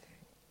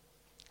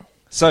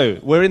So,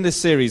 we're in this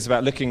series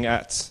about looking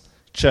at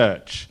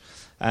church,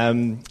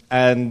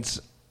 and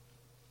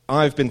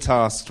I've been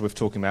tasked with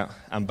talking about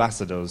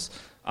ambassadors,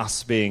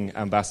 us being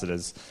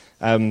ambassadors,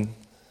 and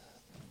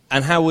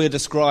how we're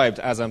described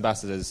as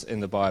ambassadors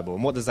in the Bible,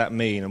 and what does that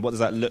mean, and what does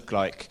that look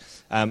like,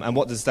 and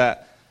what does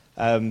that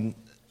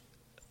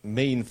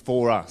mean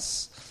for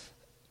us.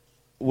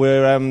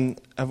 We're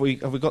have we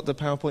got the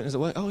PowerPoint? Is it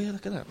work? Oh yeah,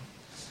 look at that.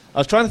 I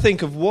was trying to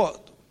think of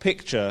what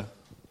picture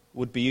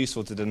would be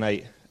useful to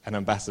donate an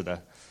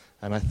ambassador,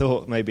 and I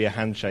thought maybe a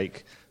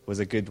handshake was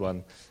a good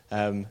one,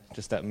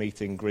 just that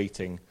meeting,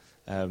 greeting,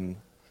 and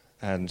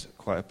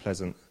quite a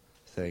pleasant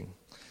thing.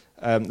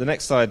 The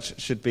next slide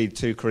should be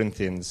 2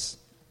 Corinthians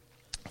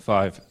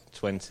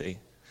 5:20,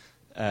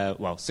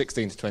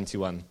 16 to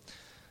 21.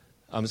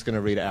 I'm just going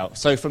to read it out.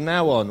 So from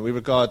now on, we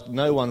regard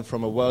no one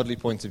from a worldly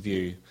point of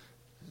view.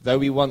 Though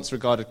we once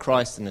regarded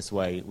Christ in this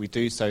way, we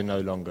do so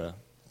no longer.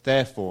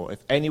 Therefore,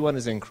 if anyone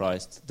is in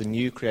Christ, the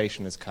new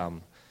creation has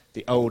come.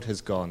 The old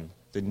has gone.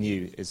 The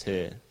new is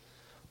here.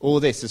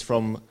 All this is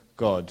from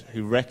God,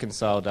 who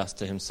reconciled us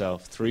to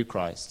himself through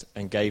Christ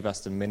and gave us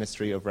the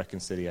ministry of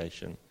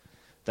reconciliation.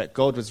 That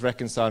God was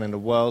reconciling the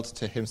world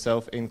to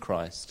himself in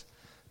Christ,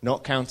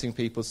 not counting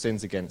people's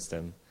sins against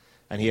them,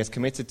 and he has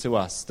committed to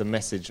us the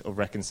message of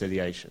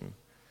reconciliation.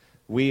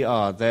 We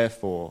are,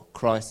 therefore,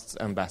 Christ's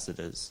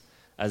ambassadors,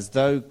 as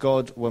though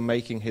God were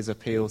making his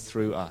appeal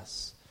through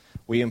us.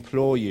 We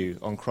implore you,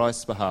 on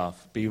Christ's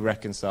behalf, be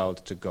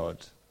reconciled to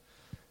God.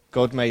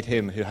 God made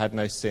him who had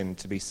no sin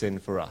to be sin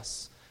for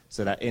us,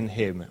 so that in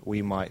him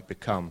we might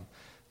become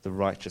the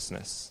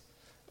righteousness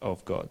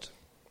of God.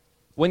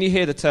 When you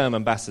hear the term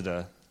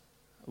ambassador,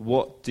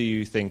 what do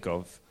you think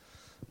of?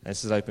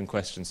 This is an open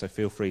question, so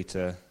feel free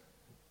to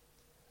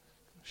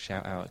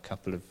shout out a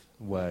couple of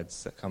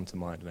words that come to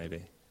mind,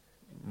 maybe.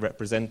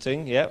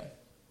 Representing, yep.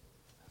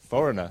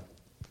 Foreigner,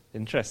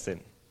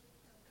 interesting.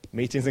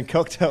 Meetings and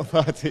cocktail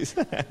parties.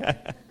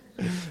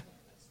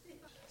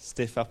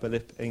 Stiff upper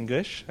lip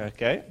English,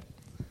 okay.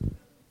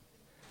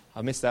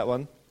 I missed that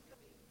one.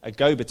 A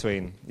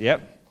go-between,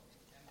 yep.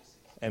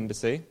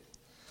 Embassy.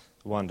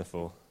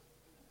 Wonderful.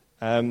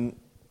 So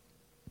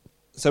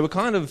we're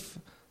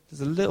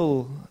there's a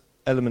little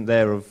element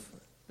there of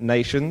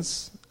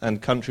nations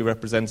and country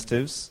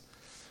representatives,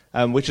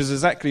 which is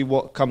exactly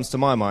what comes to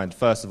my mind,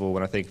 first of all,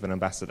 when I think of an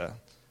ambassador.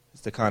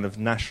 It's the kind of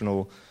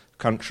national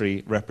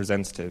country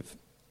representative.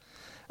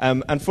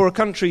 And for a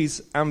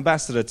country's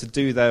ambassador to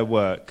do their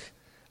work,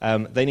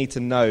 they need to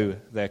know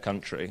their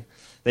country.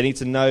 They need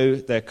to know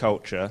their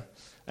culture.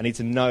 They need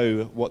to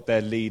know what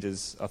their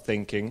leaders are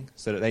thinking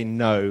so that they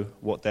know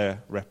what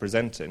they're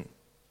representing.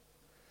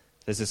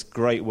 There's this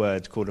great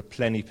word called a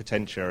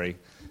plenipotentiary.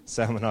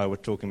 Sam and I were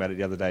talking about it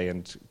the other day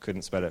and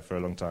couldn't spell it for a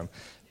long time.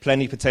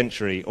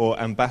 Plenipotentiary, or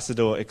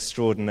ambassador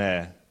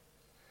extraordinaire.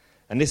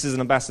 And this is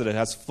an ambassador who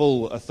has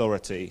full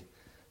authority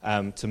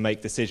to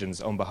make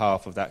decisions on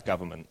behalf of that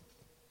government.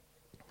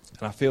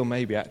 And I feel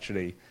maybe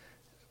actually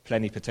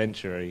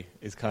plenipotentiary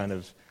is kind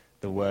of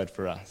the word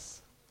for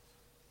us.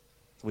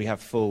 We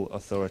have full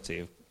authority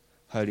of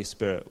Holy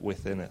Spirit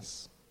within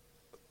us.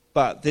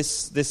 But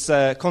this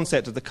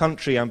concept of the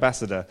country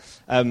ambassador,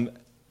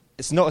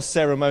 it's not a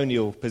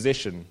ceremonial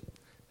position.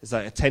 It's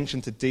like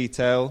attention to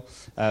detail,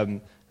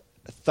 a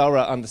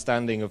thorough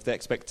understanding of the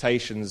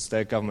expectations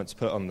their governments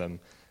put on them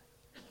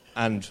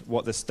and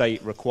what the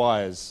state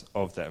requires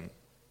of them.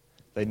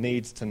 They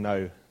need to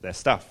know their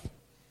stuff.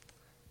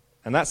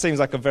 And that seems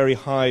like a very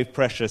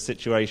high-pressure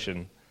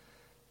situation.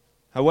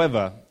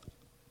 However,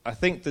 I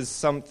think there's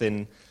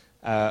something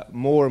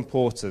more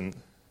important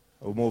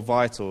or more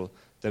vital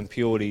than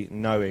purely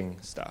knowing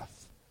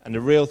stuff. And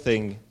the real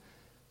thing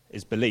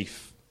is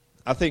belief.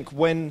 I think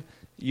when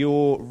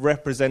you're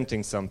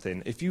representing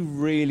something, if you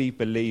really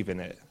believe in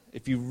it,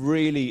 if you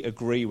really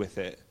agree with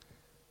it,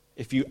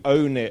 if you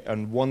own it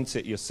and want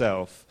it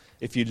yourself,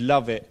 if you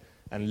love it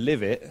and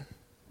live it,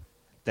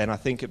 then I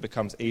think it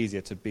becomes easier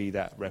to be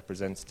that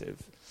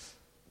representative.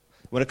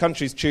 When a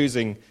country's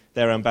choosing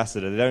their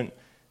ambassador, they don't,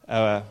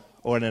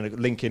 or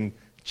in Lincoln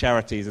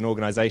charities and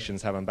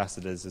organisations have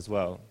ambassadors as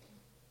well.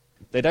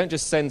 They don't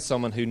just send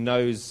someone who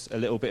knows a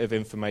little bit of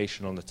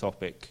information on the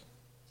topic,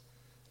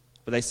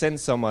 but they send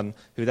someone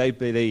who they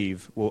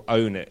believe will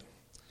own it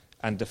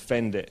and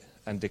defend it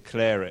and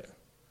declare it,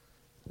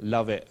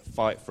 love it,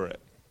 fight for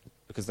it,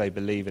 because they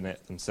believe in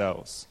it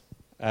themselves.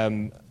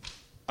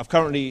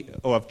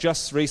 I've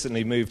just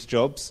recently moved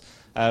jobs,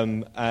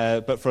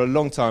 but for a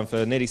long time,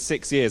 for nearly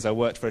 6 years, I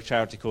worked for a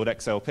charity called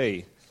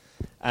XLP.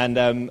 And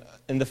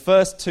in the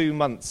first 2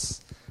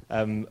 months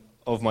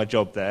of my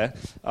job there,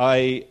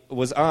 I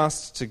was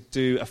asked to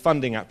do a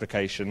funding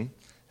application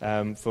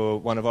for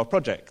one of our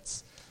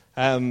projects.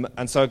 And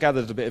so I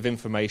gathered a bit of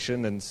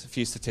information and a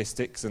few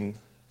statistics and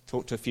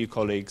talked to a few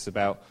colleagues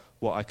about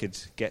what I could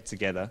get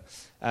together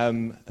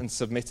and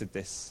submitted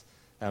this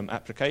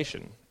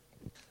application.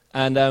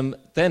 And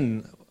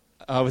then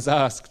I was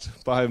asked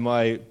by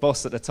my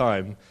boss at the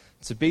time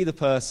to be the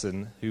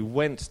person who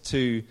went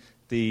to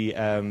the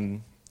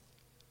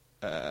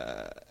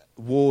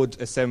ward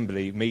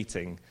assembly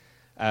meeting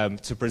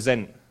to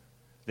present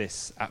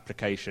this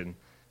application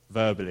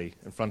verbally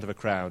in front of a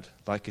crowd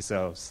like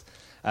yourselves,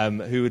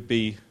 who would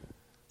be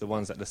the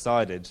ones that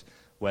decided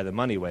where the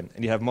money went.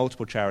 And you have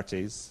multiple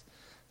charities,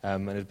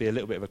 and it'd be a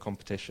little bit of a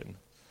competition.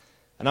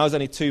 And I was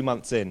only 2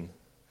 months in,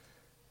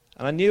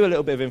 and I knew a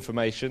little bit of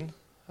information,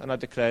 and I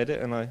declared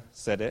it and I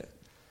said it,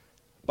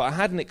 but I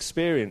hadn't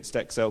experienced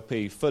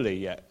XLP fully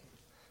yet.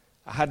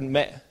 I hadn't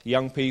met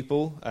young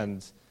people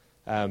and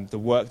the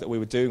work that we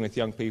were doing with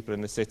young people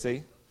in the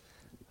city.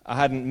 I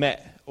hadn't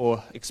met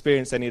or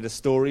experienced any of the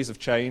stories of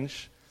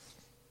change.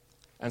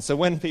 And so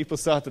when people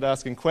started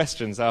asking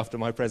questions after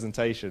my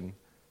presentation,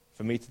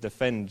 for me to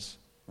defend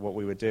what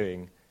we were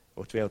doing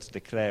or to be able to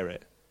declare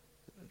it,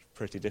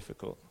 pretty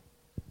difficult.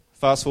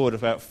 Fast forward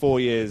about 4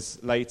 years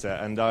later,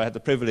 and I had the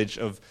privilege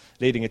of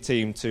leading a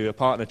team to a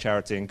partner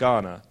charity in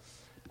Ghana.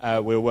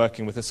 We were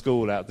working with a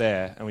school out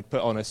there, and we'd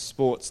put on a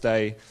sports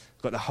day,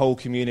 got the whole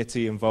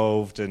community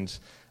involved, and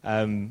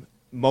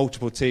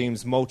multiple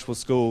teams, multiple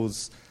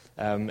schools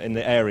in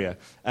the area.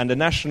 And the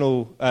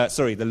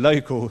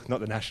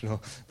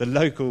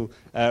local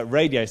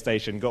radio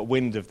station got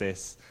wind of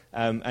this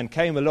and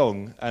came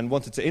along and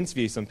wanted to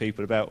interview some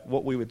people about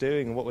what we were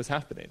doing and what was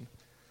happening.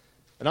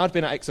 And I'd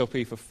been at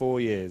XLP for 4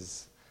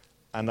 years,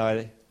 and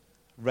I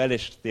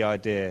relished the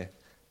idea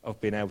of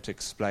being able to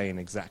explain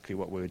exactly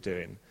what we were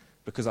doing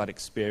because I'd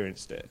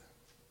experienced it.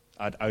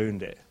 I'd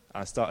owned it.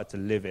 I started to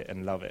live it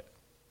and love it.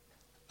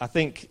 I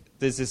think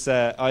there's this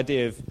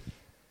idea of,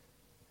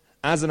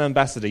 as an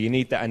ambassador, you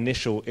need that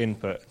initial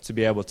input to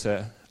be able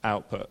to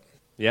output.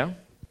 Yeah?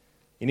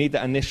 You need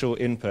that initial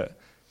input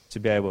to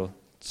be able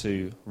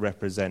to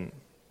represent.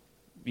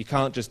 You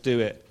can't just do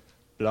it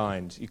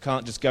blind. You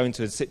can't just go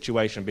into a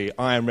situation and be,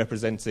 I am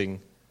representing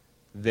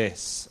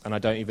this, and I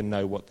don't even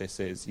know what this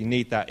is. You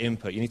need that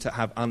input. You need to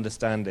have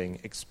understanding,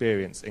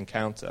 experience,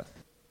 encounter.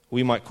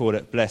 We might call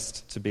it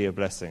blessed to be a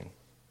blessing.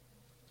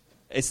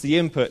 It's the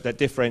input that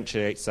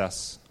differentiates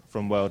us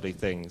from worldly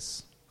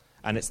things,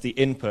 and it's the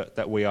input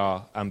that we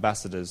are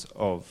ambassadors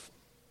of.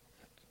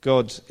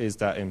 God is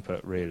that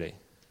input, really.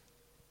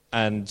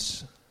 And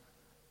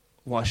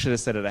what I should have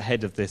said at the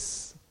head of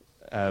this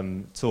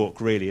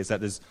talk, really, is that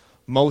there's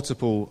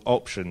multiple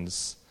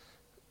options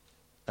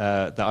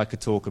that I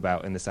could talk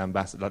about in this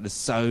ambassador. Like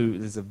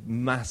there's a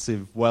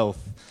massive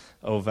wealth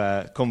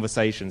of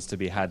conversations to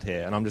be had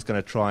here, and I'm just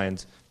going to try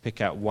and pick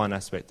out one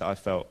aspect that I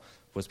felt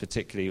was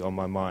particularly on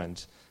my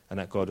mind and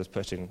that God was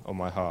putting on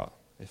my heart,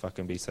 if I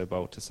can be so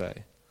bold to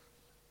say.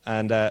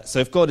 And so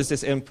if God is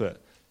this input,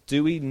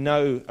 do we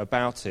know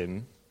about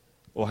him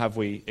or have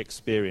we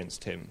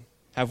experienced him?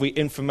 Have we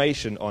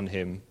information on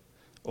him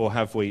or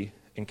have we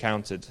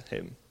encountered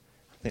him?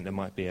 I think there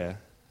might be a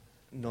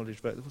knowledge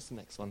verse. What's the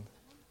next one?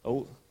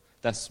 Oh,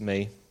 that's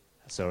me.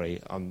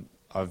 Sorry,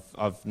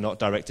 I've not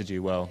directed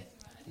you well.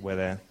 We're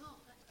there.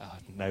 Oh,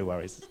 no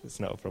worries, it's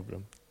not a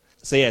problem.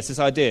 So yes, this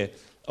idea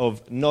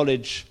of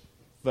knowledge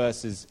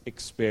versus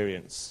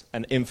experience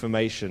and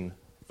information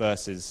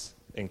versus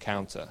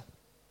encounter.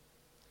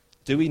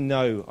 Do we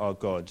know our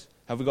God?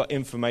 Have we got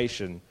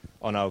information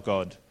on our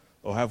God?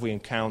 Or have we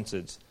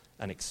encountered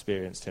and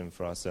experienced him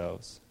for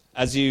ourselves?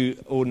 As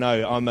you all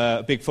know, I'm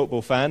a big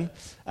football fan,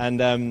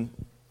 and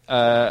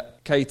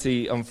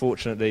Katie,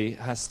 unfortunately,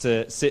 has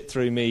to sit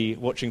through me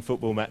watching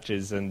football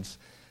matches and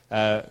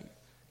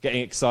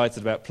getting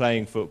excited about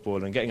playing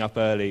football and getting up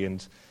early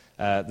and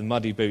the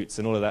muddy boots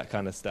and all of that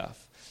kind of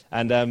stuff.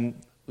 And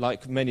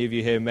like many of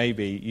you here,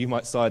 maybe, you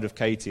might side with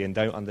Katie and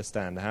don't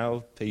understand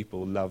how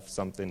people love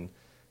something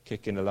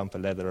kicking a lump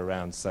of leather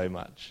around so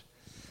much.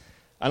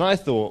 And I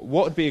thought,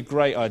 what would be a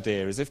great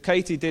idea is if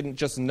Katie didn't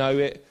just know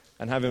it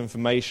and have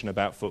information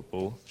about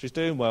football. She's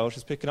doing well,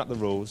 she's picking up the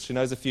rules, she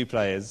knows a few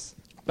players,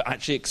 but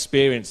actually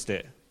experienced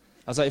it.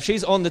 I was like, if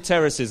she's on the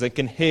terraces and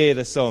can hear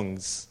the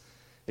songs,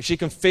 if she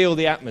can feel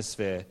the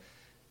atmosphere,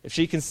 if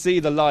she can see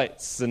the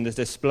lights and the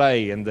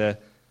display and the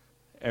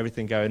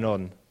everything going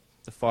on,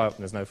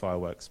 there's no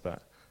fireworks,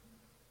 but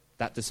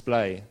that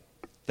display,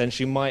 then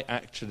she might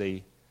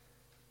actually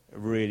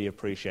really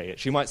appreciate it.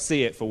 She might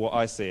see it for what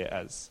I see it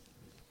as.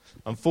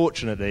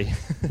 Unfortunately,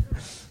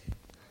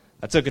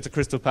 I took it to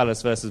Crystal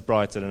Palace versus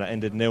Brighton and it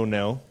ended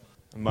 0-0.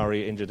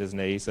 Murray injured his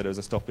knee, so there was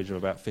a stoppage of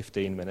about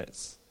 15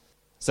 minutes.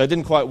 So it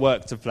didn't quite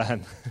work to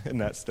plan in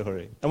that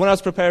story. And when I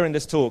was preparing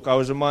this talk, I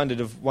was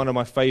reminded of one of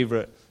my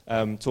favourite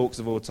talks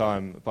of all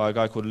time by a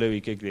guy called Louis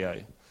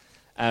Giglio.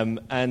 And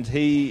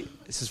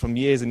this is from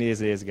years and years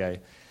and years ago,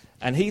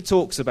 and he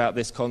talks about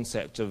this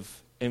concept of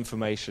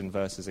information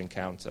versus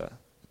encounter.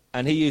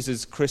 And he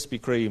uses Krispy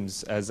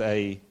Kremes as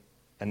an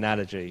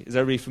analogy. Is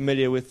everybody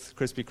familiar with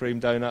Krispy Kreme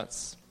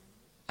donuts?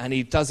 And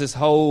he does this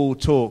whole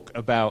talk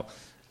about,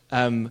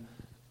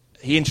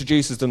 he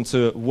introduces them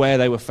to where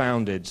they were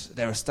founded.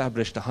 They're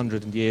established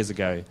 100 years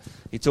ago.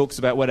 He talks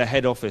about where their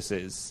head office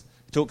is.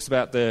 He talks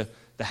about the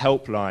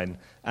helpline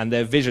and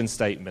their vision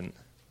statement.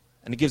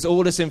 And he gives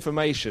all this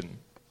information.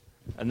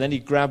 And then he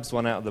grabs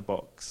one out of the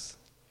box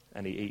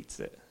and he eats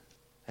it.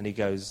 And he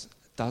goes,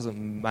 doesn't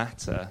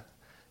matter.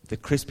 The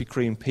Krispy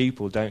Kreme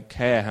people don't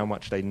care how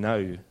much they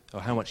know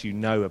or how much you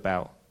know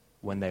about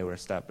when they were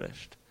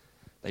established.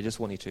 They just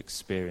want you to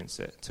experience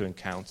it, to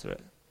encounter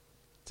it,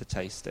 to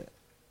taste it.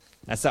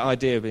 That's that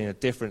idea of being a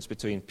difference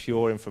between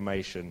pure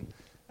information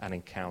and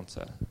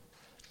encounter.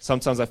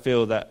 Sometimes I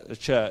feel that the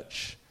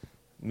church,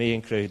 me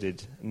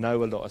included,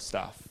 know a lot of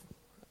stuff.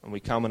 And we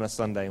come on a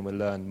Sunday and we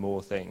learn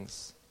more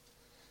things.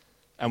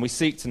 And we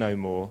seek to know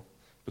more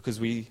because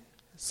we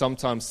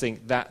sometimes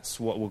think that's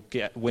what will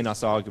win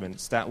us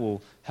arguments. That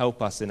will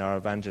help us in our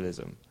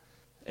evangelism.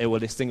 It will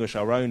distinguish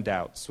our own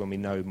doubts when we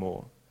know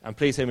more. And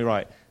please hear me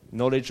right,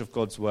 knowledge of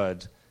God's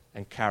word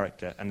and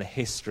character and the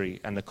history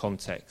and the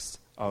context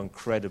are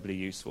incredibly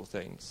useful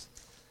things,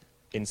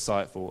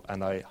 insightful,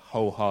 and I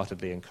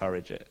wholeheartedly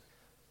encourage it.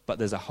 But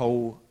there's a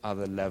whole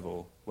other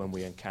level when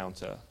we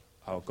encounter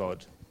our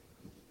God,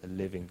 the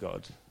living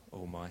God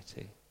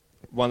Almighty.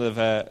 One of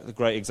the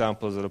great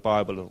examples of the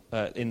Bible,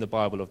 in the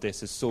Bible of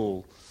this is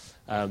Saul.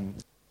 I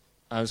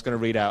was going to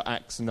read out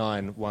Acts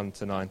 9,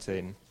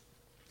 1-19.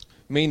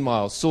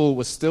 Meanwhile, Saul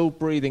was still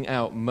breathing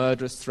out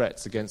murderous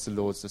threats against the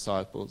Lord's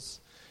disciples.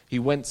 He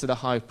went to the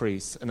high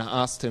priest and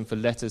asked him for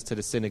letters to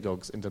the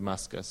synagogues in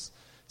Damascus,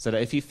 so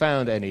that if he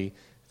found any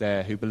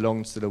there who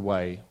belonged to the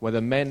way,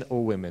 whether men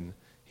or women,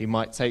 he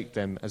might take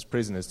them as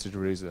prisoners to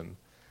Jerusalem.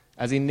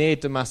 As he neared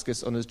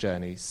Damascus on his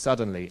journey,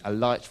 suddenly a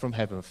light from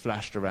heaven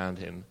flashed around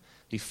him.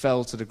 He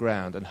fell to the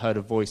ground and heard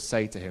a voice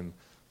say to him,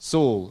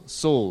 "Saul,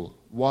 Saul,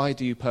 why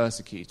do you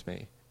persecute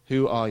me?"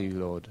 "Who are you,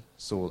 Lord?"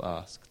 Saul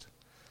asked.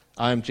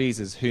 "I am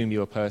Jesus, whom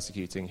you are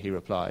persecuting," he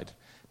replied.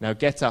 "Now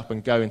get up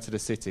and go into the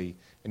city,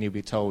 and you'll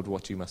be told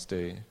what you must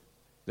do."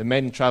 The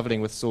men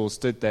travelling with Saul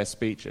stood there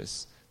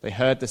speechless. They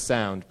heard the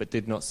sound, but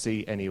did not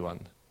see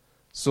anyone.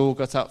 Saul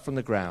got up from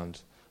the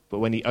ground, but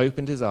when he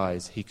opened his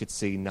eyes, he could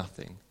see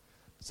nothing.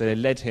 So they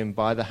led him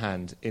by the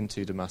hand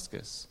into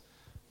Damascus.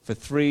 For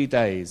 3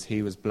 days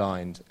he was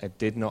blind and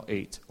did not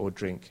eat or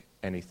drink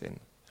anything.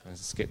 And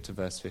skip to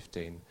verse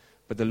 15.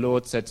 But the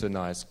Lord said to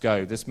Ananias,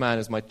 "Go, this man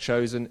is my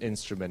chosen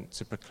instrument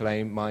to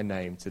proclaim my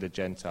name to the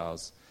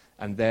Gentiles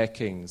and their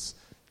kings,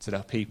 to the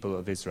people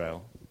of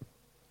Israel.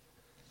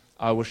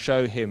 I will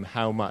show him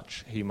how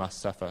much he must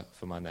suffer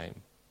for my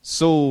name."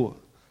 Saul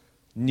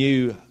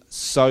knew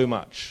so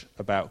much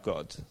about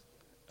God,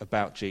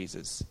 about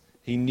Jesus.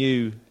 He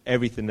knew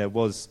everything there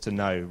was to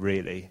know,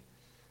 really.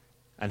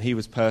 And he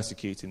was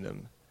persecuting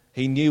them.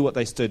 He knew what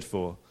they stood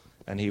for,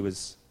 and he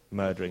was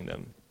murdering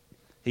them.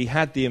 He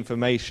had the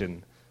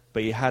information,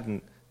 but he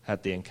hadn't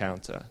had the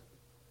encounter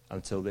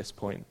until this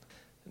point.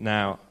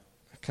 Now,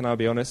 can I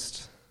be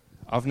honest?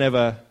 I've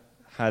never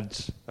had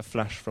a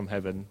flash from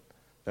heaven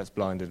that's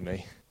blinded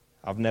me.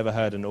 I've never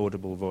heard an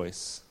audible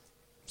voice.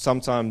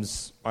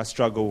 Sometimes I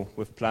struggle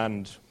with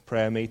planned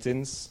prayer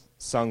meetings.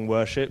 Sung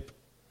worship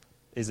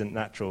isn't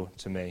natural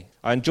to me.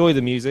 I enjoy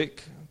the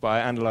music, but I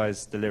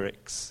analyse the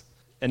lyrics.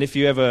 And if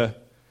you ever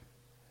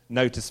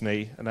notice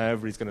me, and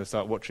everybody's going to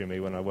start watching me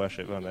when I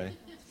worship, aren't they?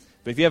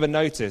 But if you ever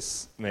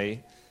notice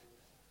me,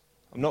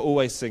 I'm not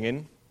always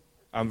singing.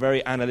 I'm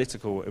very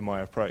analytical in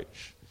my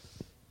approach.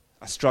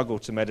 I struggle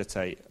to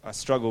meditate. I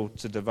struggle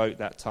to devote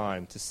that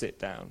time to sit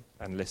down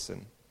and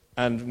listen.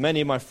 And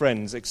many of my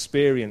friends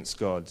experience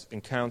God,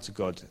 encounter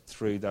God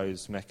through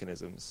those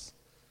mechanisms.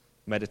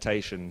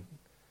 Meditation,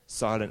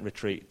 silent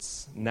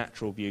retreats,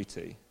 natural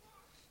beauty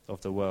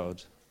of the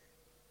world,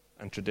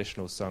 and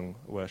traditional sung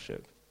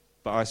worship.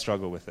 But I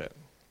struggle with it.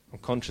 I'm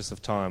conscious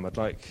of time. I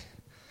thought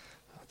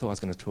I was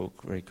going to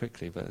talk very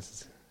quickly, but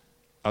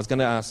I was going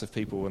to ask if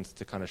people wanted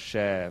to kind of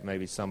share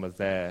maybe some of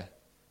their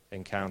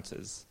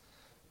encounters.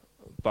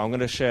 But I'm going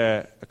to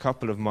share a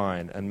couple of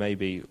mine, and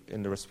maybe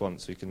in the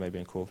response we can maybe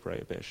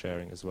incorporate a bit of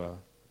sharing as well.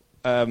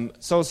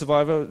 Soul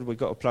Survivor, we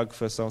got a plug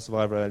for Soul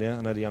Survivor earlier.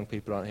 I know the young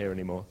people aren't here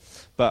anymore.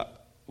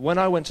 But when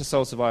I went to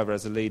Soul Survivor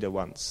as a leader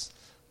once,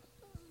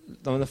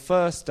 on the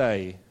first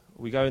day,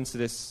 we go into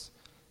this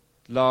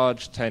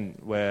large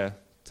tent where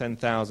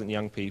 10,000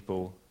 young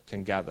people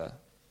can gather.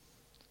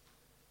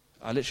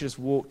 I literally just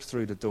walked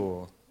through the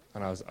door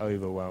and I was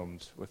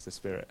overwhelmed with the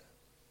Spirit.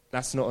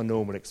 That's not a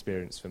normal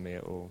experience for me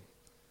at all.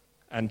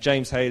 And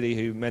James Haley,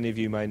 who many of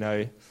you may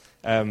know,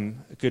 a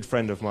good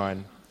friend of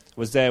mine,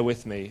 was there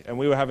with me. And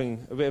we were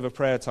having a bit of a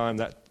prayer time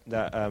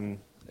that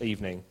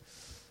evening.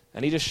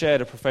 And he just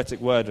shared a prophetic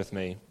word with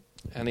me.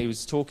 And he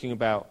was talking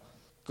about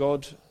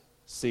God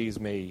sees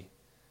me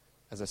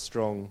as a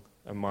strong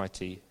and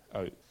mighty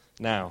oak.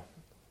 Now,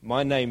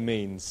 my name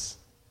means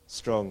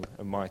strong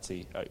and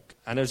mighty oak.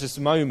 And there was this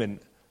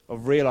moment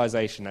of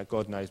realization that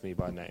God knows me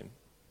by name.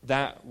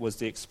 That was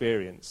the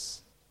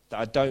experience that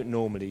I don't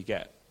normally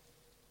get,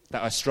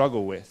 that I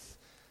struggle with.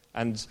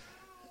 And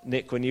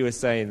Nick, when you were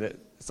saying that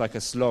it's like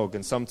a slog,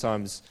 and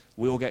sometimes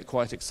we all get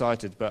quite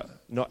excited, but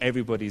not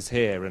everybody's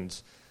here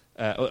and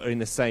are in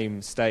the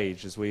same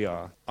stage as we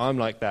are. I'm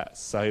like that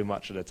so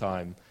much of the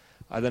time.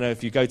 I don't know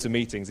if you go to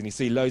meetings and you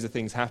see loads of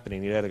things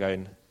happening, you're there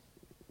going,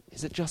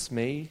 is it just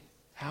me?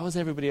 How is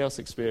everybody else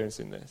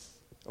experiencing this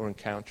or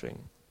encountering?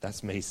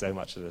 That's me so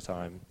much of the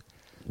time.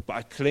 But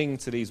I cling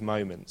to these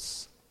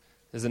moments.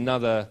 There's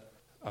another,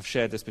 I've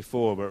shared this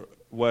before, but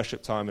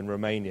worship time in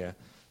Romania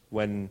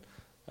when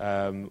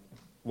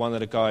one of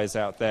the guys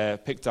out there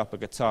picked up a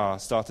guitar,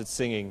 started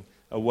singing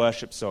a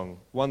worship song,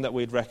 one that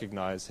we'd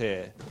recognize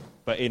here,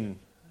 but in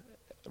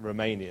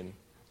Romanian.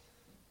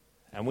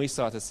 And we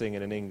started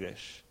singing in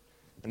English.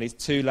 And these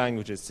two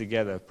languages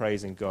together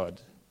praising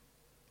God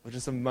was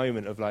just a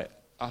moment of like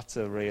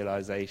utter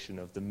realization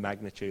of the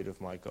magnitude of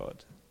my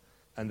God.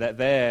 And that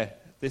there,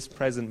 this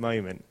present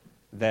moment,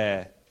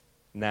 there,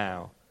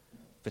 now,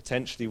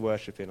 potentially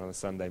worshipping on a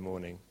Sunday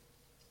morning.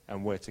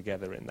 And we're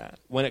together in that.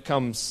 When it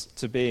comes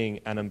to being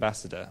an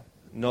ambassador,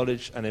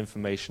 knowledge and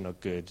information are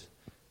good,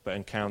 but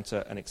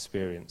encounter and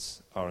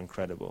experience are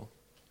incredible.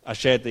 I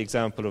shared the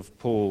example of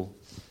Paul,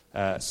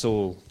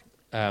 Saul,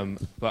 but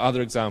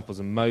other examples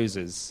of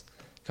Moses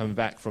coming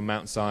back from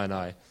Mount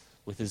Sinai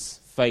with his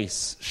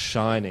face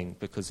shining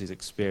because he's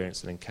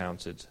experienced and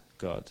encountered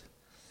God.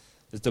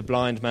 There's the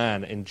blind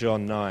man in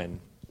John 9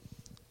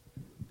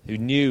 who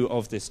knew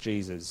of this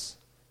Jesus,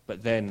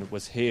 but then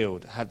was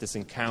healed, had this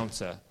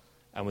encounter,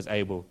 and was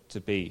able to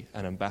be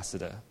an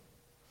ambassador.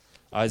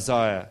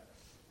 Isaiah,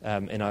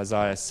 in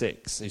Isaiah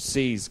 6, who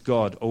sees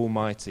God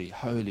Almighty,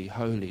 holy,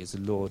 holy is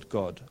the Lord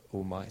God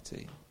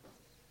Almighty.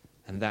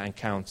 And that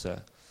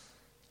encounter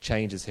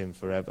changes him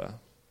forever.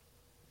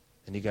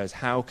 And he goes,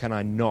 how can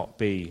I not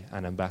be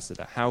an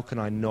ambassador? How can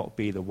I not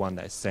be the one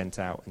that is sent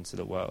out into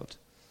the world?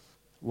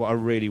 What I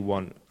really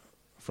want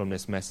from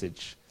this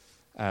message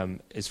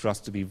is for us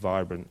to be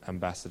vibrant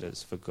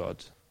ambassadors for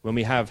God. When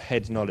we have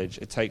head knowledge,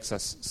 it takes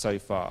us so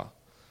far.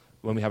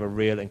 When we have a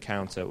real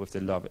encounter with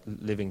the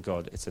living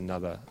God, it's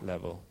another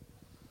level.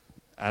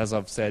 As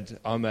I've said,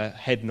 I'm a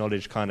head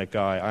knowledge kind of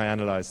guy. I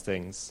analyze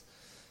things.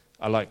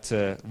 I like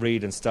to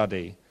read and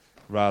study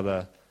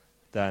rather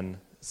than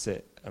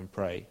sit and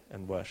pray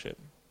and worship.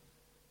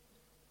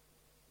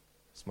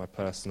 It's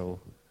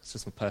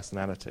just my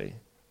personality.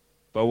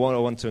 But what I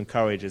want to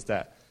encourage is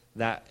that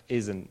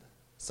isn't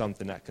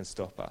something that can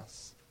stop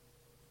us.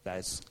 That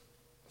is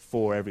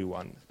for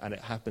everyone, and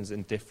it happens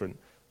in different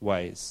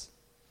ways.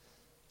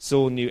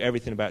 Saul knew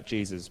everything about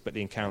Jesus, but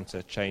the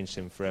encounter changed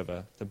him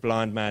forever. The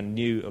blind man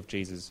knew of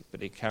Jesus, but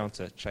the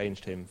encounter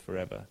changed him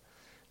forever.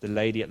 The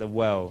lady at the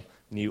well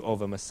knew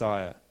of a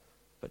Messiah,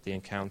 but the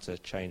encounter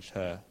changed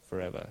her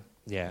forever.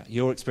 Yeah,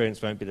 your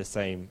experience won't be the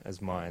same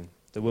as mine.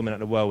 The woman at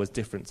the well was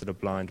different to the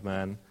blind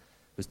man,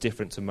 was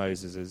different to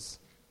Moses's,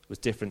 was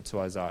different to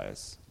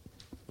Isaiah's,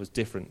 was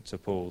different to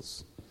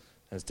Paul's,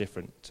 and is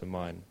different to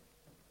mine.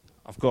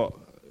 I've got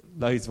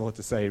loads more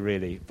to say,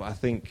 really, but I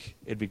think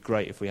it'd be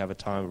great if we have a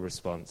time of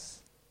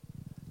response.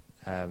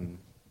 And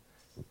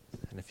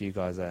if you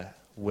guys are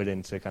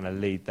willing to kind of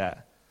lead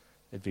that,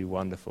 it'd be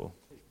wonderful.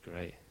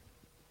 Great.